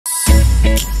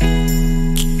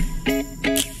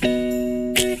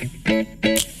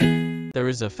There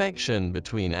is affection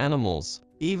between animals,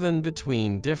 even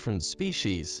between different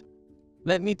species.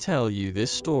 Let me tell you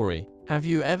this story. Have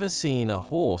you ever seen a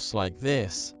horse like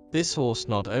this? This horse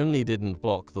not only didn't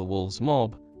block the wolves'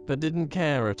 mob, but didn't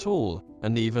care at all,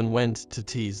 and even went to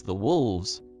tease the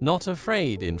wolves, not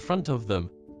afraid in front of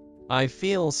them. I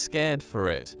feel scared for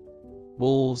it.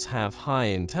 Wolves have high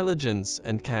intelligence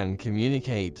and can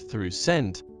communicate through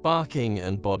scent, barking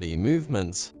and body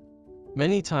movements.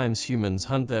 Many times humans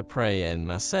hunt their prey en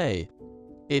masse.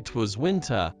 It was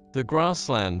winter, the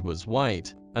grassland was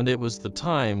white, and it was the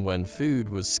time when food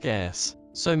was scarce.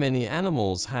 So many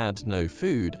animals had no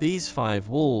food. These 5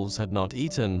 wolves had not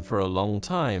eaten for a long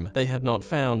time. They had not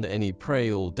found any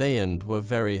prey all day and were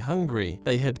very hungry.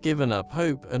 They had given up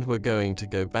hope and were going to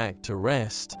go back to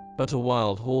rest. But a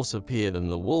wild horse appeared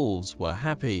and the wolves were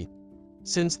happy.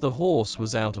 Since the horse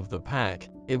was out of the pack,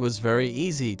 it was very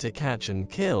easy to catch and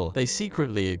kill. They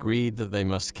secretly agreed that they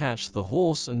must catch the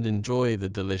horse and enjoy the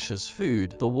delicious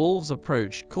food. The wolves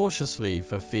approached cautiously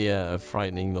for fear of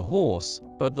frightening the horse,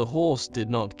 but the horse did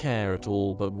not care at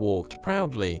all but walked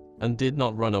proudly, and did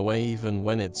not run away even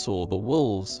when it saw the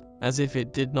wolves, as if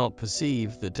it did not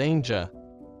perceive the danger.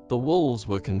 The wolves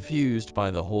were confused by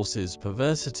the horse's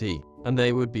perversity, and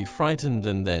they would be frightened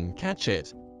and then catch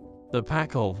it. The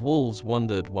pack of wolves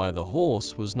wondered why the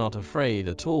horse was not afraid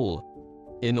at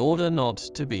all. In order not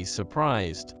to be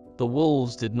surprised, the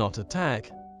wolves did not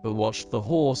attack, but watched the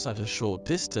horse at a short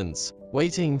distance,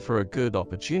 waiting for a good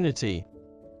opportunity.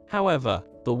 However,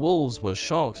 the wolves were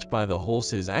shocked by the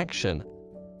horse's action.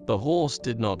 The horse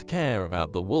did not care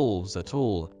about the wolves at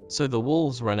all, so the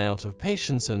wolves ran out of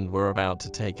patience and were about to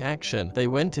take action. They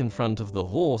went in front of the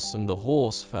horse and the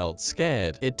horse felt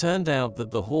scared. It turned out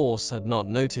that the horse had not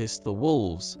noticed the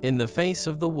wolves. In the face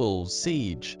of the wolves'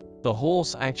 siege, the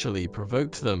horse actually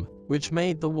provoked them, which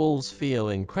made the wolves feel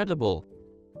incredible.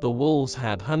 The wolves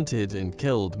had hunted and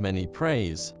killed many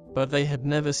preys, but they had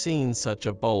never seen such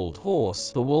a bold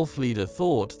horse. The wolf leader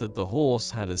thought that the horse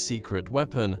had a secret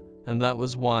weapon, and that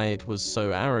was why it was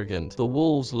so arrogant. The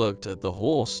wolves looked at the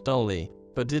horse dully,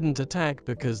 but didn't attack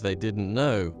because they didn't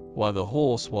know why the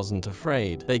horse wasn't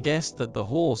afraid. They guessed that the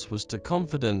horse was too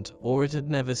confident or it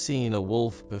had never seen a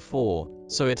wolf before,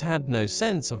 so it had no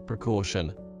sense of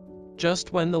precaution.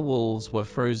 Just when the wolves were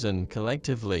frozen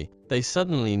collectively, they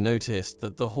suddenly noticed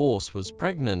that the horse was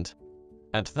pregnant.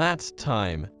 At that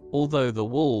time, although the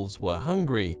wolves were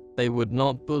hungry, they would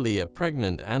not bully a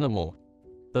pregnant animal.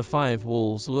 The 5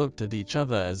 wolves looked at each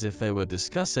other as if they were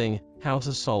discussing how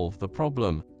to solve the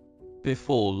problem.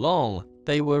 Before long,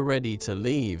 they were ready to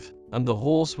leave, and the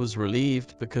horse was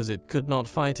relieved because it could not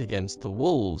fight against the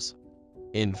wolves.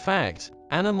 In fact,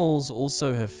 animals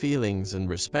also have feelings and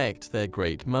respect their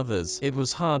great mothers. It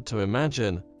was hard to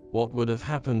imagine what would have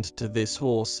happened to this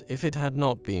horse if it had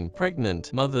not been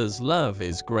pregnant. Mother's love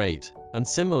is great, and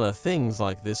similar things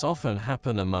like this often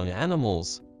happen among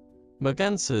animals.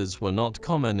 Mergansers were not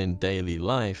common in daily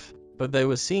life, but they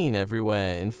were seen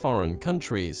everywhere in foreign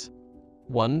countries.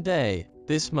 One day,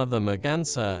 this mother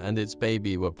merganser and its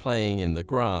baby were playing in the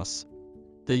grass.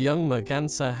 The young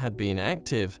merganser had been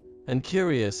active and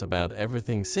curious about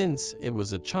everything since it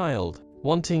was a child,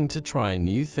 wanting to try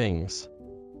new things.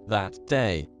 That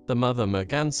day, the mother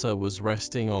merganser was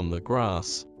resting on the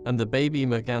grass, and the baby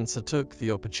merganser took the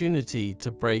opportunity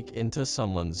to break into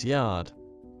someone's yard.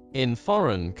 In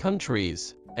foreign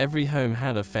countries, every home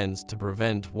had a fence to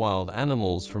prevent wild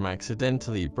animals from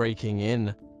accidentally breaking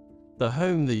in. The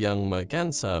home the young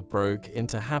merganser broke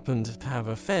into happened to have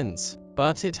a fence,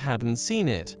 but it hadn't seen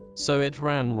it, so it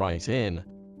ran right in.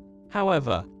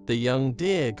 However, the young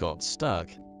deer got stuck.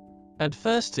 At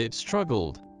first it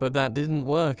struggled, but that didn't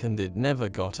work and it never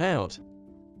got out.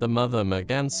 The mother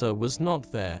merganser was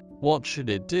not there. What should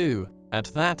it do? At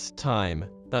that time,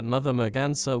 that mother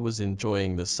merganser was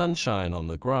enjoying the sunshine on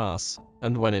the grass,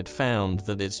 and when it found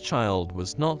that its child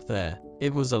was not there,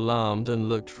 it was alarmed and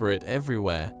looked for it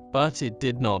everywhere, but it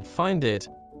did not find it.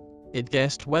 It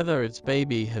guessed whether its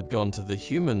baby had gone to the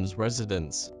human's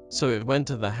residence, so it went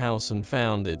to the house and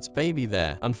found its baby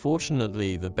there.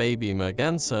 Unfortunately, the baby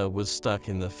merganser was stuck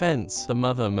in the fence. The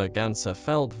mother merganser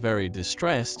felt very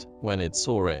distressed when it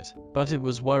saw it, but it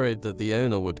was worried that the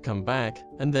owner would come back,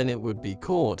 and then it would be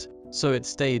caught. So it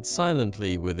stayed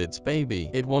silently with its baby.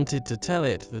 It wanted to tell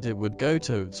it that it would go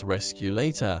to its rescue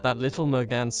later. That little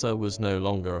merganser was no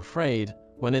longer afraid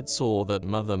when it saw that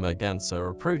mother merganser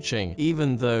approaching.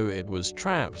 Even though it was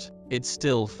trapped, it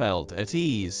still felt at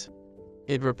ease.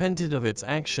 It repented of its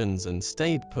actions and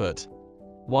stayed put.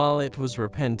 While it was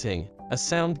repenting, a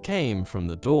sound came from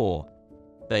the door.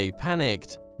 They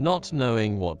panicked, not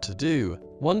knowing what to do,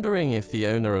 wondering if the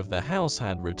owner of the house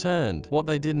had returned. What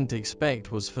they didn't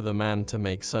expect was for the man to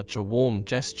make such a warm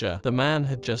gesture. The man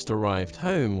had just arrived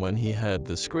home when he heard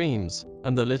the screams,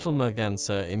 and the little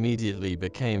merganser immediately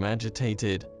became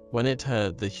agitated when it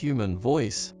heard the human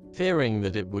voice, fearing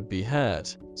that it would be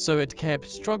hurt, so it kept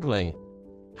struggling.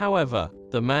 However,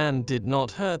 the man did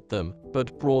not hurt them,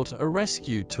 but brought a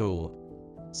rescue tool.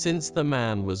 Since the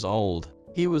man was old,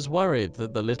 he was worried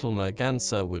that the little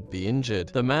merganser would be injured.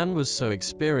 The man was so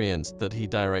experienced that he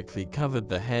directly covered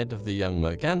the head of the young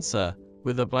merganser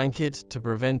with a blanket to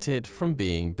prevent it from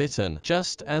being bitten.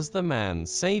 Just as the man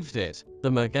saved it,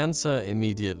 the merganser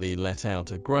immediately let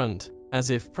out a grunt, as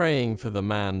if praying for the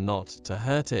man not to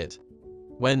hurt it.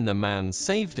 When the man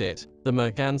saved it, the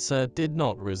merganser did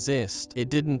not resist. It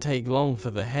didn't take long for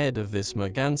the head of this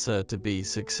merganser to be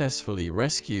successfully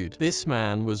rescued. This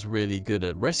man was really good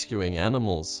at rescuing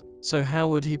animals, so how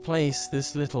would he place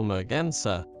this little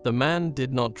merganser? The man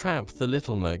did not trap the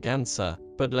little merganser,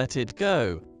 but let it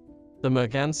go. The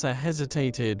merganser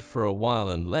hesitated for a while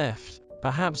and left,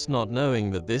 perhaps not knowing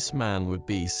that this man would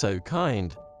be so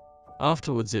kind.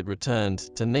 Afterwards it returned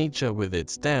to nature with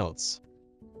its doubts.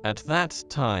 At that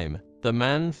time, the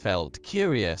man felt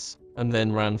curious, and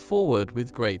then ran forward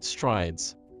with great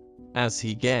strides. As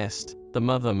he guessed, the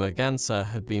mother merganser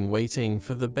had been waiting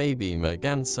for the baby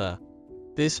merganser.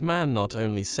 This man not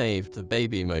only saved the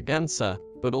baby merganser,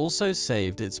 but also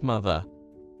saved its mother.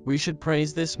 We should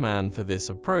praise this man for this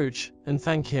approach, and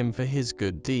thank him for his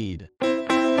good deed.